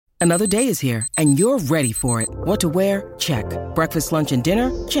Another day is here, and you're ready for it. What to wear? Check. Breakfast, lunch, and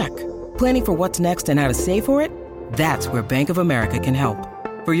dinner? Check. Planning for what's next and how to save for it? That's where Bank of America can help.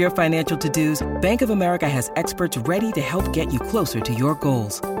 For your financial to-dos, Bank of America has experts ready to help get you closer to your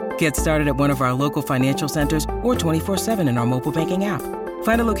goals. Get started at one of our local financial centers or 24/7 in our mobile banking app.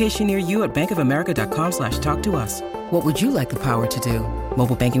 Find a location near you at bankofamerica.com/talktous. What would you like the power to do?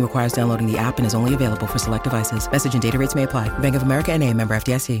 Mobile banking requires downloading the app and is only available for select devices. Message and data rates may apply. Bank of America N.A., member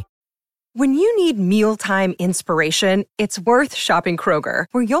FDIC. When you need mealtime inspiration, it's worth shopping Kroger,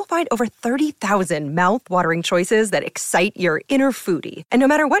 where you'll find over 30,000 mouth-watering choices that excite your inner foodie. And no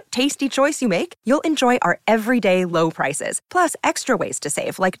matter what tasty choice you make, you'll enjoy our everyday low prices, plus extra ways to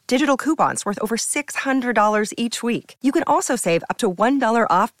save, like digital coupons worth over $600 each week. You can also save up to $1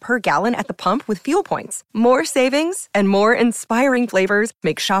 off per gallon at the pump with fuel points. More savings and more inspiring flavors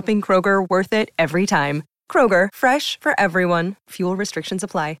make shopping Kroger worth it every time. Kroger, fresh for everyone. Fuel restrictions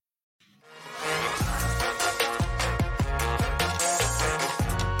apply.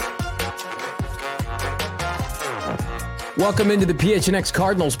 Welcome into the PHNX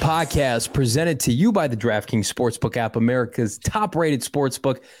Cardinals podcast, presented to you by the DraftKings Sportsbook app, America's top-rated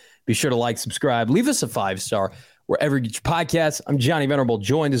sportsbook. Be sure to like, subscribe, leave us a 5-star wherever you get your podcasts. I'm Johnny Venerable,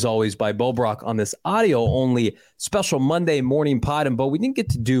 joined as always by Bo Brock on this audio-only special Monday morning pod. And Bo, we didn't get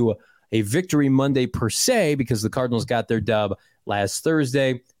to do a Victory Monday per se because the Cardinals got their dub last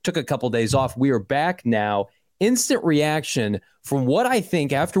Thursday. Took a couple days off. We are back now. Instant reaction from what I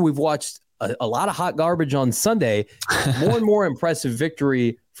think, after we've watched a lot of hot garbage on Sunday, more and more impressive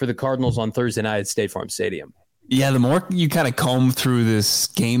victory for the Cardinals on Thursday night at State Farm Stadium. Yeah, the more you kind of comb through this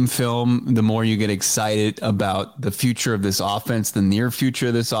game film, the more you get excited about the future of this offense, the near future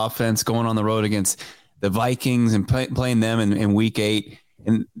of this offense, going on the road against the Vikings and playing them in Week 8.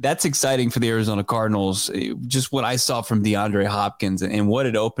 And that's exciting for the Arizona Cardinals. Just what I saw from DeAndre Hopkins and what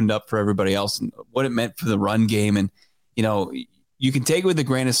it opened up for everybody else and what it meant for the run game. And, you know, you can take it with a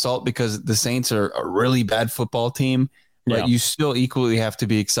grain of salt because the Saints are a really bad football team, but you still equally have to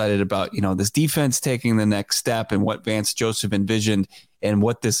be excited about, you know, this defense taking the next step and what Vance Joseph envisioned and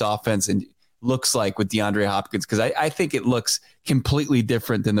what this offense looks like with DeAndre Hopkins. Because I think it looks completely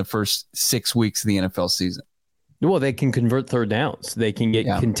different than the first 6 weeks of the NFL season. Well, they can convert third downs. They can get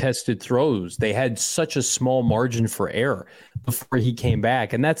contested throws. They had such a small margin for error before he came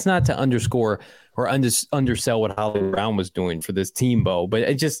back. And that's not to underscore or undersell what Hollywood Brown was doing for this team, Bo. But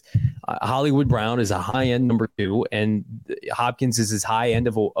it just Hollywood Brown is a high-end number 2, and Hopkins is as high end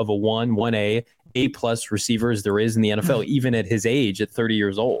of a 1A, A-plus receiver as there is in the NFL, even at his age, at 30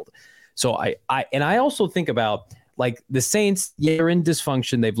 years old. So I also think about, like, the Saints, they're in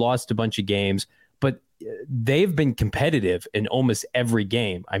dysfunction. They've lost a bunch of games, but they've been competitive in almost every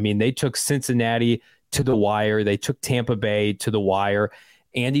game. I mean, they took Cincinnati to the wire. They took Tampa Bay to the wire.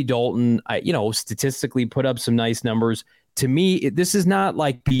 Andy Dalton, statistically put up some nice numbers. To me, this is not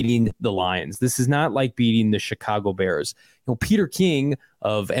like beating the Lions. This is not like beating the Chicago Bears. You know, Peter King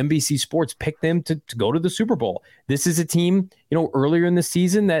of NBC Sports picked them to go to the Super Bowl. This is a team, earlier in the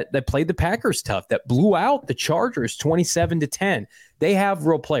season that played the Packers tough, that blew out the Chargers 27-10. They have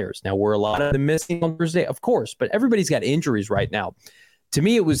real players. Now, were a lot of them missing on Thursday? Of course, but everybody's got injuries right now. To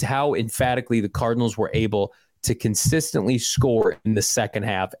me, it was how emphatically the Cardinals were able to consistently score in the second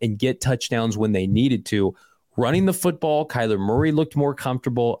half and get touchdowns when they needed to. Running the football, Kyler Murray looked more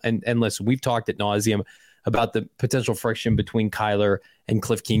comfortable. And listen, we've talked ad nauseum about the potential friction between Kyler and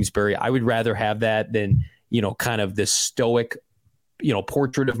Cliff Kingsbury. I would rather have that than, kind of this stoic,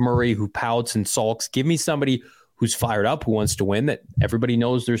 portrait of Murray who pouts and sulks. Give me somebody who's fired up, who wants to win, that everybody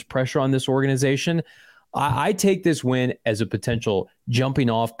knows there's pressure on this organization. I take this win as a potential jumping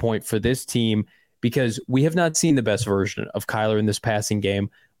off point for this team, because we have not seen the best version of Kyler in this passing game,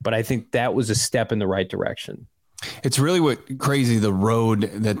 but I think that was a step in the right direction. It's really crazy, the road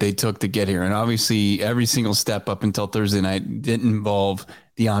that they took to get here. And obviously every single step up until Thursday night didn't involve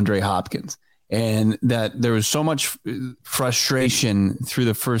DeAndre Hopkins. And that there was so much frustration through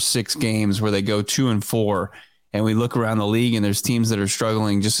the first 6 games where they go 2-4. And we look around the league and there's teams that are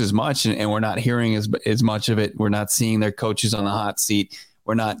struggling just as much. And we're not hearing as much of it. We're not seeing their coaches on the hot seat.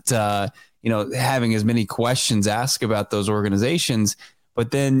 We're not, having as many questions asked about those organizations.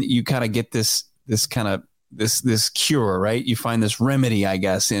 But then you kind of get this cure, right? You find this remedy, I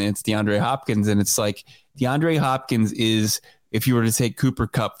guess, and it's DeAndre Hopkins. And it's like DeAndre Hopkins is, if you were to take Cooper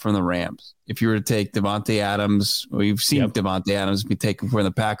Kupp from the Rams, if you were to take Devontae Adams, we've seen Devontae Adams be taken from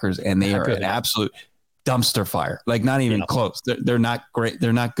the Packers, and they are an absolute dumpster fire. Like, not even close. They're not great.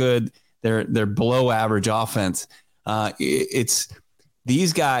 They're not good. They're below average offense.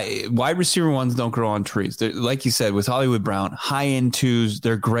 these guys, wide receiver ones don't grow on trees. They're, like you said, with Hollywood Brown, high end twos,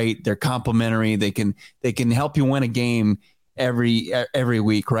 they're great. They're complementary. They can help you win a game every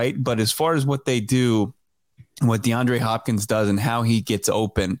week, right? But as far as what they do, what DeAndre Hopkins does and how he gets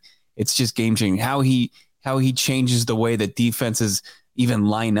open, it's just game changing. How he changes the way that defenses even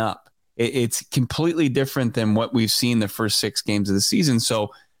line up. It's completely different than what we've seen the first 6 games of the season.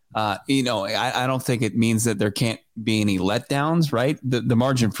 So, I don't think it means that there can't be any letdowns, right? The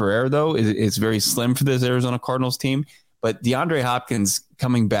margin for error, though, is very slim for this Arizona Cardinals team. But DeAndre Hopkins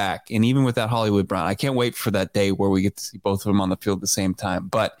coming back, and even without Hollywood Brown, I can't wait for that day where we get to see both of them on the field at the same time.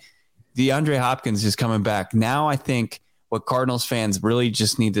 But DeAndre Hopkins is coming back. Now I think what Cardinals fans really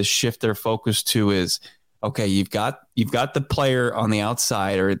just need to shift their focus to is, okay, you've got the player on the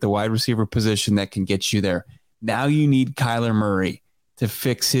outside or at the wide receiver position that can get you there. Now you need Kyler Murray to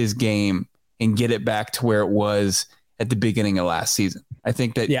fix his game and get it back to where it was at the beginning of last season. I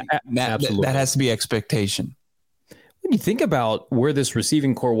think that that has to be expectation. When you think about where this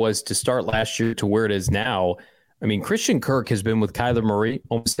receiving core was to start last year to where it is now, I mean, Christian Kirk has been with Kyler Murray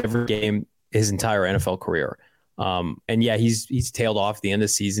almost every game his entire NFL career. And yeah, he's tailed off at the end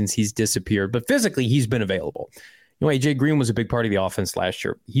of seasons. He's disappeared, but physically he's been available. You know, AJ Green was a big part of the offense last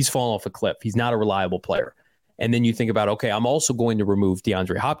year. He's fallen off a cliff. He's not a reliable player. And then you think about, okay, I'm also going to remove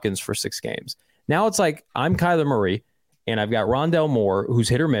DeAndre Hopkins for 6 games. Now it's like I'm Kyler Murray, and I've got Rondale Moore, who's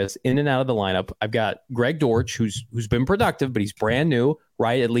hit or miss in and out of the lineup. I've got Greg Dortch, who's been productive, but he's brand new,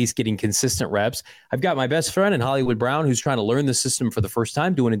 right? At least getting consistent reps. I've got my best friend in Hollywood Brown, who's trying to learn the system for the first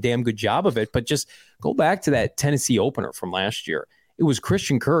time, doing a damn good job of it. But just go back to that Tennessee opener from last year. It was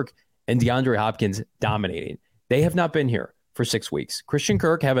Christian Kirk and DeAndre Hopkins dominating. They have not been here for 6 weeks. Christian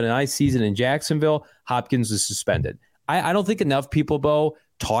Kirk having a nice season in Jacksonville. Hopkins is suspended. I don't think enough people, Bo,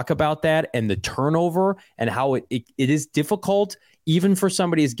 talk about that and the turnover and how it is difficult, even for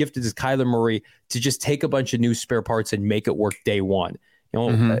somebody as gifted as Kyler Murray, to just take a bunch of new spare parts and make it work day one. You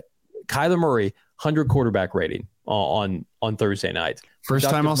know, Kyler Murray, 100 quarterback rating on Thursday night. First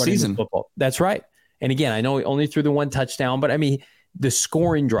time all season. Football. That's right. And again, I know he only threw the 1 touchdown, but I mean, the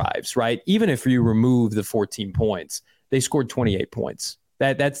scoring drives, right? Even if you remove the 14 points, they scored 28 points.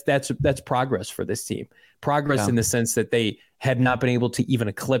 That's progress for this team. Progress in the sense that they have not been able to even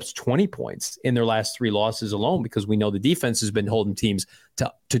eclipse 20 points in their last 3 losses alone, because we know the defense has been holding teams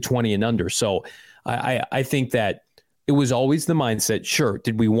to 20 and under. So I think that it was always the mindset. Sure,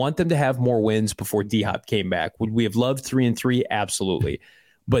 did we want them to have more wins before D-Hop came back? Would we have loved 3-3? Absolutely.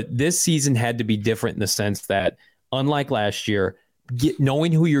 But this season had to be different in the sense that, unlike last year,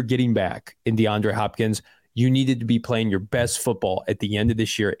 knowing who you're getting back in DeAndre Hopkins, you needed to be playing your best football at the end of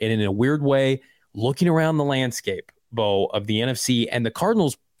this year. And in a weird way, looking around the landscape, Bo, of the NFC and the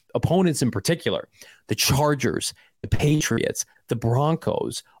Cardinals opponents in particular, the Chargers, the Patriots, the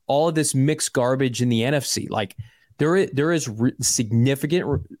Broncos, all of this mixed garbage in the NFC, like there is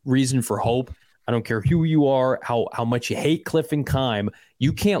significant reason for hope. I don't care who you are, how much you hate Cliff and Kime.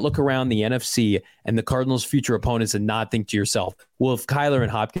 You can't look around the NFC and the Cardinals' future opponents and not think to yourself, well, if Kyler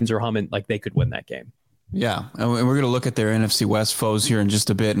and Hopkins are humming, like they could win that game. Yeah, and we're going to look at their NFC West foes here in just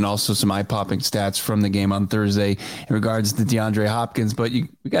a bit, and also some eye-popping stats from the game on Thursday in regards to DeAndre Hopkins. But we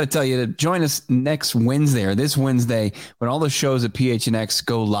got to tell you to join us next Wednesday, or this Wednesday, when all the shows at PHNX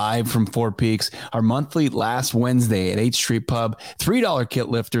go live from Four Peaks. Our monthly last Wednesday at 8th Street Pub, $3 kit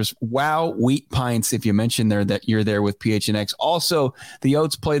lifters, wow, wheat pints if you mention there that you're there with PHNX. Also, the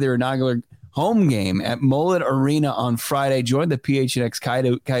Oats play their inaugural home game at Mullet Arena on Friday. Join the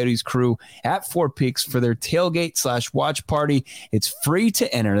PHNX Coyotes crew at Four Peaks for their tailgate/watch party. It's free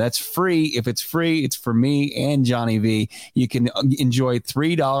to enter. That's free. If it's free, it's for me and Johnny V. You can enjoy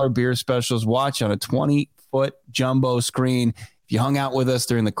 $3 beer specials, watch on a 20-foot jumbo screen. If you hung out with us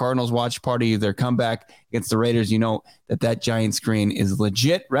during the Cardinals watch party, their comeback against the Raiders, you know that giant screen is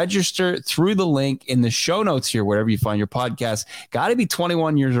legit. Register through the link in the show notes here, wherever you find your podcast. Got to be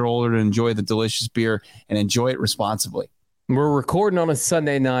 21 years or older to enjoy the delicious beer and enjoy it responsibly. We're recording on a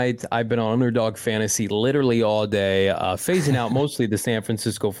Sunday night. I've been on Underdog Fantasy literally all day, phasing out mostly the San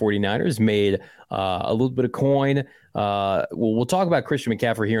Francisco 49ers, made a little bit of coin. We'll talk about Christian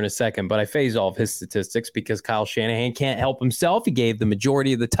McCaffrey here in a second, but I phased all of his statistics because Kyle Shanahan can't help himself. He gave the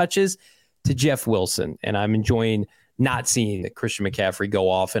majority of the touches to Jeff Wilson, and I'm enjoying not seeing Christian McCaffrey go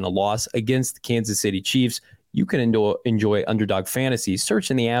off in a loss against the Kansas City Chiefs. You can enjoy Underdog Fantasy.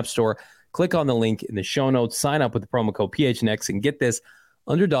 Search in the App Store. Click on the link in the show notes, sign up with the promo code PHNX, and get this.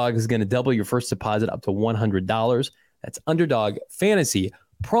 Underdog is going to double your first deposit up to $100. That's Underdog Fantasy,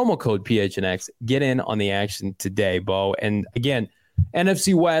 promo code PHNX. Get in on the action today, Bo. And again,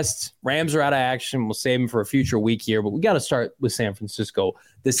 NFC West, Rams are out of action. We'll save them for a future week here, but we got to start with San Francisco,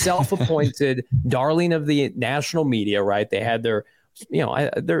 the self-appointed darling of the national media, right? They had their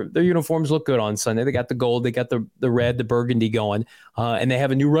uniforms look good on Sunday. They got the gold, they got the red, the burgundy going, and they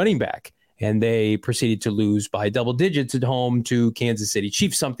have a new running back. And they proceeded to lose by double digits at home to Kansas City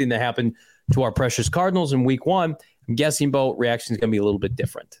Chiefs, something that happened to our precious Cardinals in week 1. I'm guessing, Bo, reaction is going to be a little bit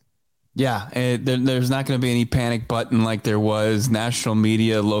different. Yeah, there's not going to be any panic button like there was national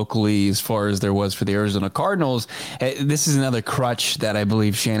media locally as far as there was for the Arizona Cardinals. This is another crutch that I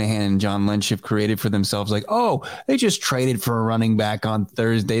believe Shanahan and John Lynch have created for themselves. Like, oh, they just traded for a running back on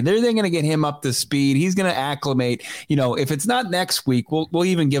Thursday. They're going to get him up to speed. He's going to acclimate. If it's not next week, we'll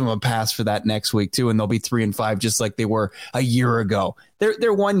even give him a pass for that next week too, and they'll be 3-5 just like they were a year ago.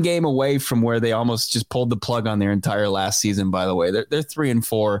 They're one game away from where they almost just pulled the plug on their entire last season. By the way, they're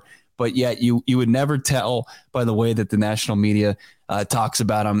 3-4. But yet you would never tell by the way that the national media talks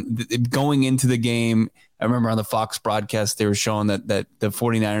about them. Going into the game, I remember on the Fox broadcast, they were showing that the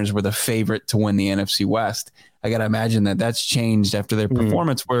 49ers were the favorite to win the NFC West. I got to imagine that's changed after their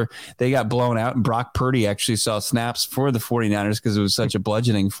performance where they got blown out. And Brock Purdy actually saw snaps for the 49ers because it was such a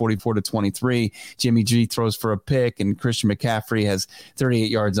bludgeoning, 44-23. Jimmy G throws for a pick, and Christian McCaffrey has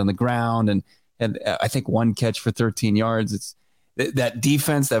 38 yards on the ground and I think one catch for 13 yards. It's that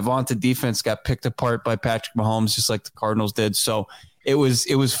defense, that vaunted defense, got picked apart by Patrick Mahomes, just like the Cardinals did. So it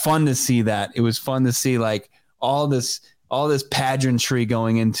was fun to see that. It was fun to see like all this pageantry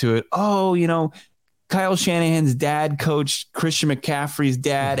going into it. Oh, Kyle Shanahan's dad coached Christian McCaffrey's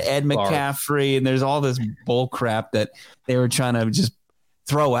dad, Ed McCaffrey, and there's all this bull crap that they were trying to just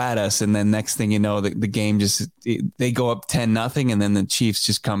throw at us. And then next thing you know, the game they go up 10-0, and then the Chiefs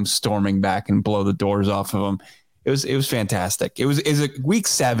just come storming back and blow the doors off of them. It was fantastic. It was week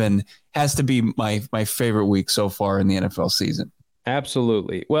 7 has to be my favorite week so far in the NFL season.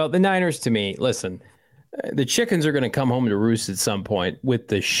 Absolutely. Well, the Niners, to me, listen, the chickens are going to come home to roost at some point with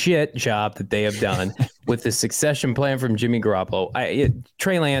the shit job that they have done with the succession plan from Jimmy Garoppolo.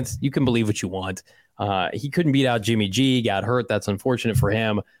 Trey Lance, you can believe what you want. He couldn't beat out Jimmy G, got hurt. That's unfortunate for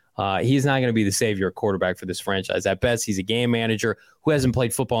him. He's not going to be the savior quarterback for this franchise. At best, he's a game manager who hasn't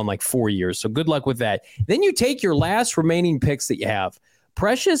played football in like 4 years. So good luck with that. Then you take your last remaining picks that you have.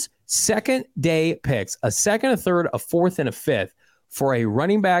 Precious second-day picks, a second, a third, a fourth, and a fifth for a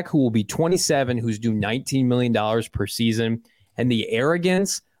running back who will be 27, who's due $19 million per season. And the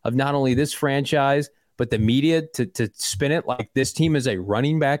arrogance of not only this franchise, but the media to spin it like this team is a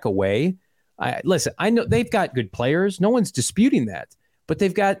running back away. Listen, I know they've got good players. No one's disputing that. But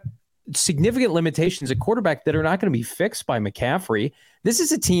they've got significant limitations at quarterback that are not going to be fixed by McCaffrey. This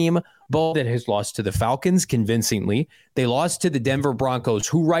is a team, Bo, that has lost to the Falcons convincingly. They lost to the Denver Broncos,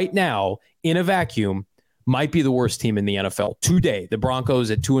 who right now, in a vacuum, might be the worst team in the NFL today. The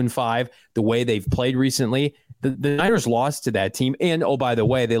Broncos at 2-5, the way they've played recently. The Niners lost to that team. And, oh, by the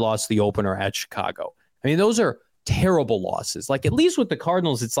way, they lost the opener at Chicago. I mean, those are terrible losses. Like, at least with the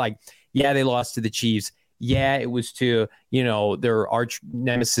Cardinals, it's like, yeah, they lost to the Chiefs. Yeah, it was to, their arch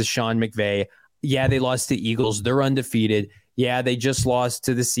nemesis, Sean McVay. Yeah, they lost to Eagles. They're undefeated. Yeah, they just lost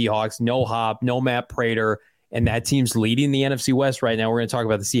to the Seahawks. No Hop, no Matt Prater. And that team's leading the NFC West right now. We're going to talk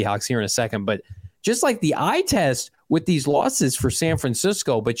about the Seahawks here in a second. But just like the eye test with these losses for San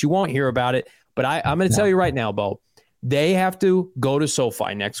Francisco, but you won't hear about it. But I'm going to tell you right now, Bo, they have to go to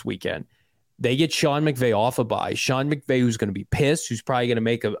SoFi next weekend. They get Sean McVay off a bye. Sean McVay, who's going to be pissed, who's probably going to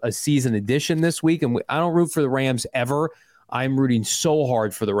make a season addition this week. And I don't root for the Rams ever. I'm rooting so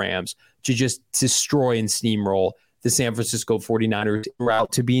hard for the Rams to just destroy and steamroll the San Francisco 49ers en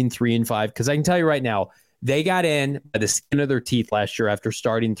route to being 3-5. Because I can tell you right now, they got in by the skin of their teeth last year after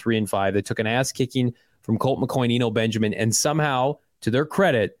starting 3-5. They took an ass kicking from Colt McCoy and Eno Benjamin, and somehow, to their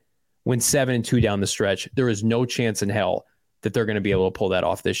credit, went 7-2 down the stretch. There is no chance in hell that they're going to be able to pull that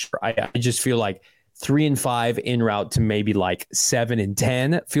off this year. I just feel like 3-5 en route to maybe like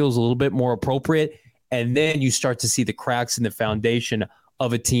 7-10 feels a little bit more appropriate. And then you start to see the cracks in the foundation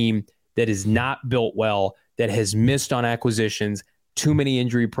of a team that is not built well, that has missed on acquisitions, too many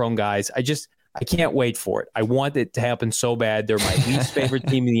injury-prone guys. I can't wait for it. I want it to happen so bad. They're my least favorite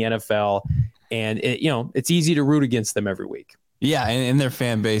team in the NFL, and it's easy to root against them every week. Yeah, and their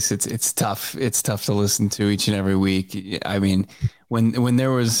fan base, it's tough. It's tough to listen to each and every week. I mean, when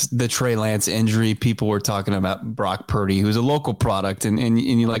there was the Trey Lance injury, people were talking about Brock Purdy, who's a local product, and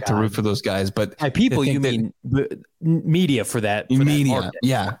you like to root for those guys. But by people, you mean media for that? Media,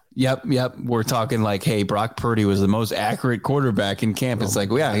 yeah, yep. We're talking like, hey, Brock Purdy was the most accurate quarterback in camp. It's like,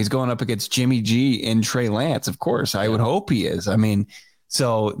 well, yeah, he's going up against Jimmy G and Trey Lance. Of course, I would hope he is. I mean,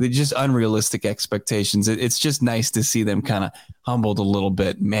 So they're just unrealistic expectations. It's just nice to see them kind of humbled a little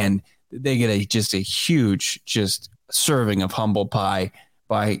bit. Man, they get just a huge serving of humble pie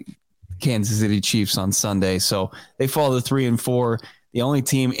by Kansas City Chiefs on Sunday. So they fall to 3-4. The only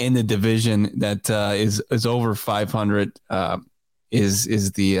team in the division that is over 500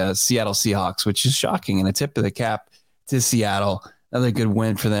 is the Seattle Seahawks, which is shocking, and a tip of the cap to Seattle. Another good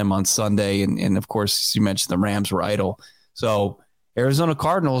win for them on Sunday. And of course, as you mentioned, the Rams were idle. So Arizona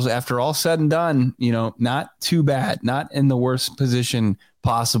Cardinals, after all said and done, not too bad, not in the worst position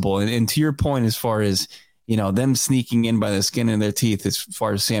possible. And to your point, as far as, them sneaking in by the skin of their teeth, as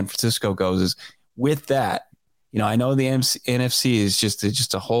far as San Francisco goes, is with that, I know the NFC is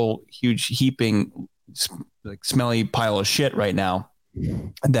just a whole huge heaping, like smelly pile of shit right now,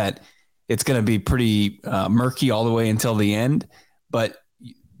 that it's going to be pretty murky all the way until the end. But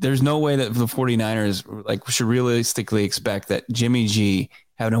there's no way that the 49ers should realistically expect that Jimmy G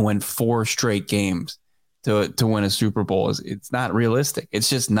having to win 4 straight games to win a Super Bowl. It's not realistic. It's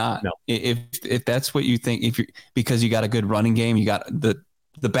just not. No. If that's what you think, because you got a good running game, you got the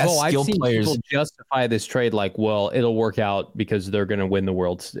best skilled players. People justify this trade it'll work out because they're going to win the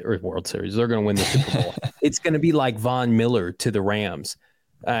World Series. They're going to win the Super Bowl. It's going to be like Von Miller to the Rams.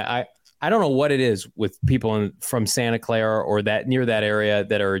 I don't know what it is with people from Santa Clara or that near that area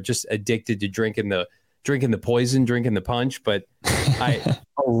that are just addicted to drinking the poison, drinking the punch. But a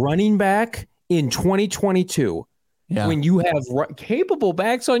running back in 2022, when you have capable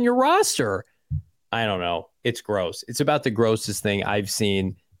backs on your roster, I don't know. It's gross. It's about the grossest thing I've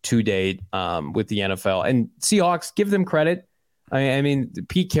seen to date with the NFL. And Seahawks, give them credit. I mean,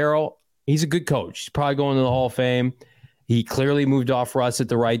 Pete Carroll, he's a good coach. He's probably going to the Hall of Fame. He clearly moved off Russ at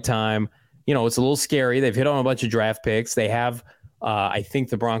the right time. It's a little scary. They've hit on a bunch of draft picks. They have, I think,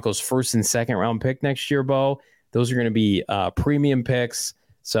 the Broncos' first and second round pick next year, Bo. Those are going to be premium picks.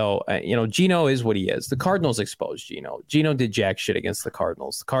 So, Geno is what he is. The Cardinals exposed Geno. Geno did jack shit against the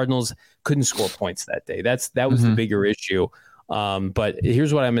Cardinals. The Cardinals couldn't score points that day. That was the bigger issue. But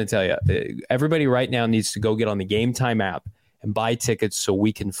here's what I'm going to tell you. Everybody right now needs to go get on the Game Time app and buy tickets so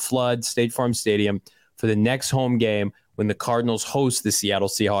we can flood State Farm Stadium for the next home game when the Cardinals host the Seattle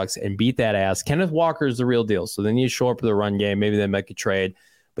Seahawks and beat that ass. Kenneth Walker is the real deal. So they need to show up for the run game. Maybe they make a trade.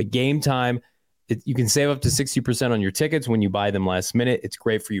 But Game Time, you can save up to 60% on your tickets when you buy them last minute. It's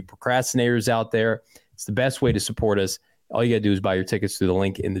great for you procrastinators out there. It's the best way to support us. All you got to do is buy your tickets through the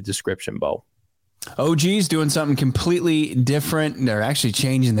link in the description, Bo. OG's doing something completely different. They're actually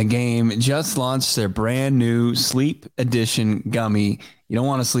changing the game. Just launched their brand new Sleep Edition gummy. You don't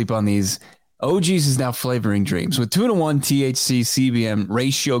want to sleep on these. OG's is now flavoring dreams with 2-to-1 THC CBN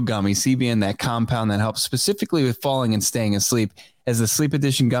ratio gummy. CBN, that compound that helps specifically with falling and staying asleep. As the Sleep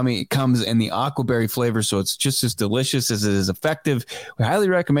Edition gummy, it comes in the aquaberry flavor, so it's just as delicious as it is effective. We highly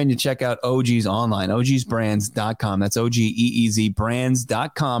recommend you check out OG's online, ogsbrands.com. That's OGEEZ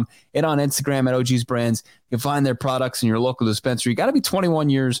brands.com. And on Instagram at OG's Brands. You can find their products in your local dispensary. You got to be 21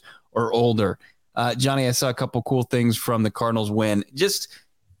 years or older. Johnny, I saw a couple cool things from the Cardinals win.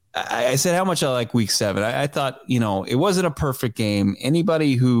 I said how much I like Week 7. I thought, it wasn't a perfect game.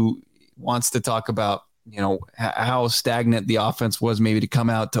 Anybody who wants to talk about, how stagnant the offense was maybe to come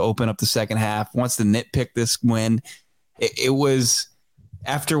out to open up the second half, wants to nitpick this win. It was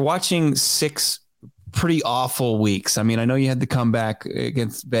after watching 6 pretty awful weeks. I mean, I know you had the comeback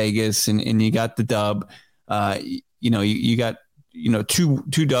against Vegas and you got the dub. You got, 2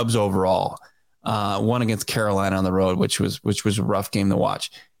 dubs overall. One against Carolina on the road, which was a rough game to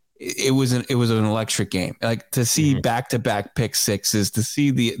watch. It was an electric game. Like to see back-to-back pick sixes, to see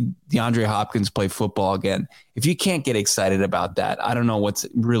the DeAndre Hopkins play football again. If you can't get excited about that, I don't know what's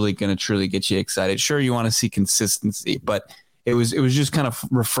really going to truly get you excited. Sure, you want to see consistency, but it was just kind of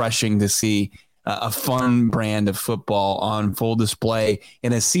refreshing to see a fun brand of football on full display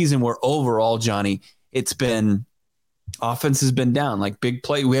in a season where overall, Johnny, offense has been down. Like big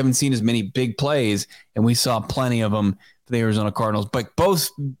play, we haven't seen as many big plays, and we saw plenty of them. The Arizona Cardinals, but both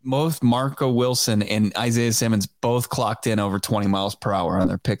Marco Wilson and Isaiah Simmons both clocked in over 20 miles per hour on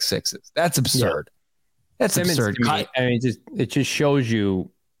their pick sixes. That's absurd. Yeah. That's Simmons, absurd. It just shows you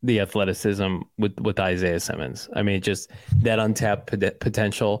the athleticism with Isaiah Simmons. I mean, just that untapped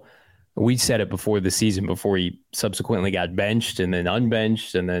potential. We said it before the season, before he subsequently got benched and then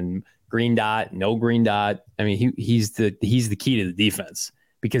unbenched and then green dot, no green dot. I mean, he's the key to the defense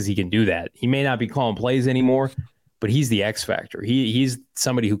because he can do that. He may not be calling plays anymore, but he's the X factor. He's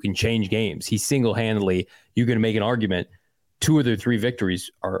somebody who can change games. He single-handedly, you can make an argument, 2 of their 3 victories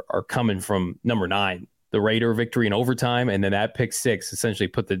are coming from number 9, the Raider victory in overtime, and then that pick 6 essentially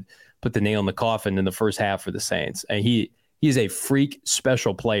put the nail in the coffin in the first half for the Saints. And He is a freak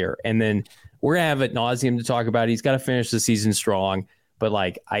special player. And then we're going to have ad nauseum to talk about. He's got to finish the season strong. But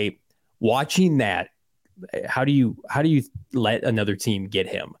like watching that, how do you let another team get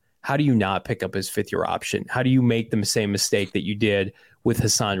him? How do you not pick up his fifth-year option? How do you make the same mistake that you did with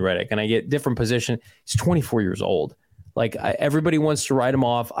Hassan Reddick? And I get different position. He's 24 years old. Like everybody wants to write him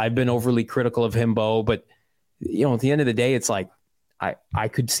off. I've been overly critical of him, Bo, but at the end of the day, it's like I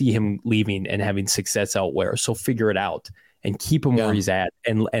could see him leaving and having success elsewhere. So figure it out and keep him where he's at,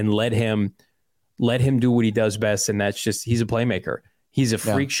 and let him do what he does best, and that's just he's a playmaker. He's a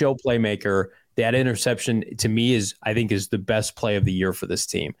freak show playmaker. That interception to me is the best play of the year for this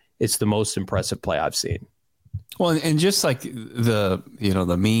team. It's the most impressive play I've seen. Well, and just like the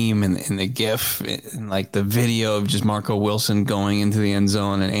meme and the GIF and like the video of just Marco Wilson going into the end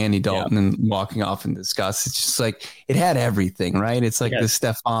zone and Andy Dalton and walking off in disgust. It's just like it had everything, right? It's like the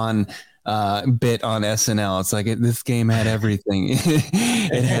Stephon bit on SNL. It's like this game had everything.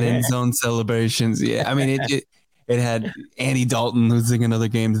 It had end zone celebrations. Yeah, I mean it had Andy Dalton losing another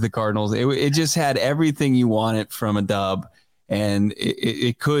game to the Cardinals. It just had everything you wanted from a dub. And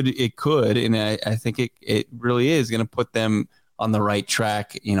it could, and I think it really is going to put them on the right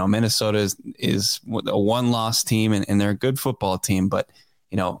track. Minnesota is a one-loss team, and they're a good football team. But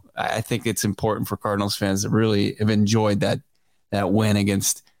I think it's important for Cardinals fans to really have enjoyed that win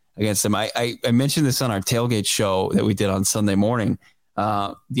against them. I mentioned this on our tailgate show that we did on Sunday morning.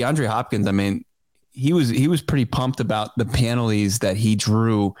 DeAndre Hopkins, I mean, he was pretty pumped about the penalties that he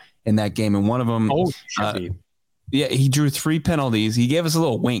drew in that game, and one of them. Yeah, he drew 3 penalties. He gave us a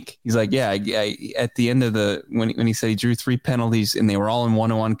little wink. He's like, yeah, at the end of when he said he drew 3 penalties and they were all in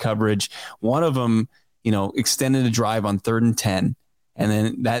 1-on-1 coverage. One of them, extended a drive on 3rd and 10, and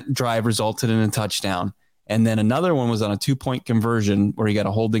then that drive resulted in a touchdown. And then another one was on a 2-point conversion where he got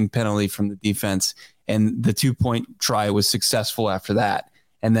a holding penalty from the defense, and the 2-point try was successful after that.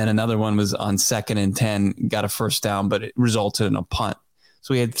 And then another one was on 2nd and 10, got a first down, but it resulted in a punt.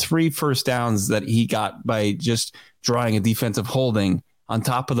 So he had 3 first downs that he got by just drawing a defensive holding on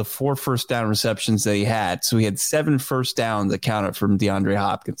top of the 4 first down receptions that he had. So he had 7 first downs accounted from DeAndre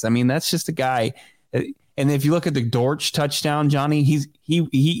Hopkins. I mean, that's just a guy. And if you look at the Dortch touchdown, Johnny, he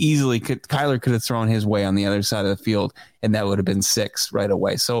easily Kyler could have thrown his way on the other side of the field, and that would have been 6 right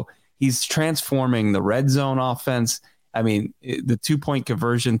away. So he's transforming the red zone offense. I mean, the 2-point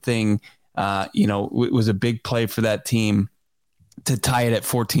conversion thing, it was a big play for that team. To tie it at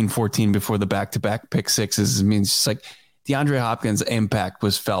 14-14 before the back-to-back pick sixes. I mean, it's just like DeAndre Hopkins' impact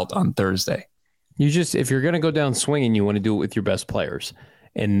was felt on Thursday. If you're going to go down swinging, you want to do it with your best players.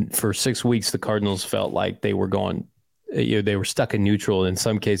 And for 6 weeks, the Cardinals felt like they were going, they were stuck in neutral. In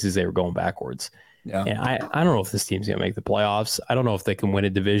some cases, they were going backwards. Yeah. And I don't know if this team's going to make the playoffs. I don't know if they can win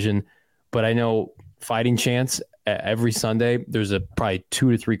a division, but I know fighting chance every Sunday. There's probably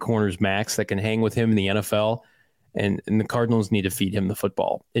 2 to 3 corners max that can hang with him in the NFL. And the Cardinals need to feed him the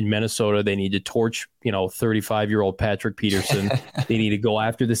football. In Minnesota, they need to torch, 35-year-old Patrick Peterson. They need to go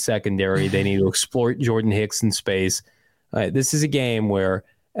after the secondary. They need to exploit Jordan Hicks in space. This is a game where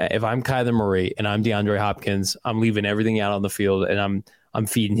if I'm Kyler Murray and I'm DeAndre Hopkins, I'm leaving everything out on the field and I'm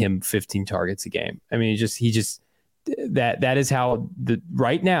feeding him 15 targets a game. I mean, that is how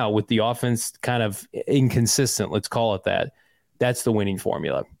right now with the offense kind of inconsistent, let's call it that. That's the winning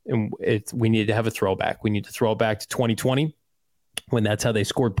formula. And we need to have a throwback. We need to throw it back to 2020 when that's how they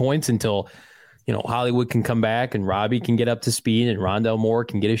scored points until, Hollywood can come back and Robbie can get up to speed and Rondale Moore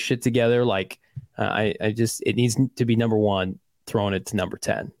can get his shit together. Like it needs to be number 1, throwing it to number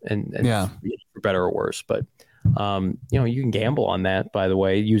 10 and for better or worse. But, you can gamble on that, by the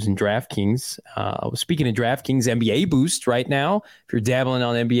way, using DraftKings. Speaking of DraftKings, NBA Boost right now, if you're dabbling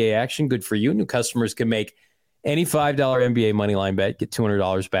on NBA action, good for you. New customers can make any $5 NBA moneyline bet, get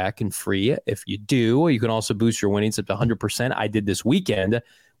 $200 back and free. If you do, you can also boost your winnings up to 100%. I did this weekend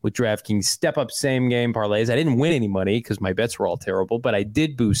with DraftKings step-up same-game parlays. I didn't win any money because my bets were all terrible, but I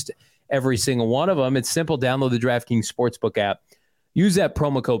did boost every single one of them. It's simple. Download the DraftKings Sportsbook app. Use that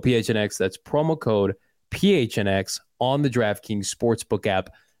promo code PHNX. That's promo code PHNX on the DraftKings Sportsbook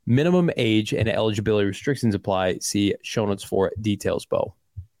app. Minimum age and eligibility restrictions apply. See show notes for details, Bo.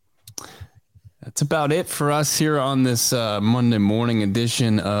 That's about it for us here on this Monday morning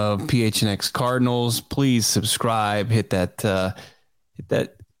edition of PHNX Cardinals. Please subscribe, hit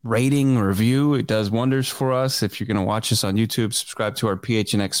that rating, review. It does wonders for us. If you're going to watch us on YouTube, subscribe to our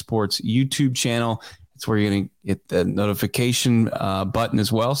PHNX Sports YouTube channel. It's where you're going to get the notification button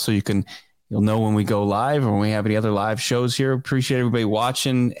as well, so you'll know when we go live or when we have any other live shows here. Appreciate everybody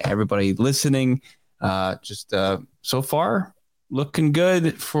watching, everybody listening. So far, looking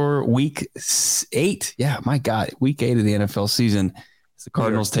good for week 8. Yeah, my God, week 8 of the NFL season. The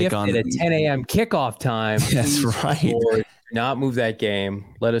Cardinals take on at a 10 a.m. kickoff time. That's right. Lord, not move that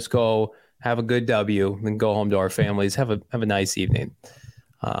game. Let us go have a good W, then go home to our families. Have a nice evening.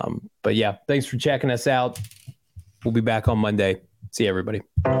 But yeah, thanks for checking us out. We'll be back on Monday. See you, everybody.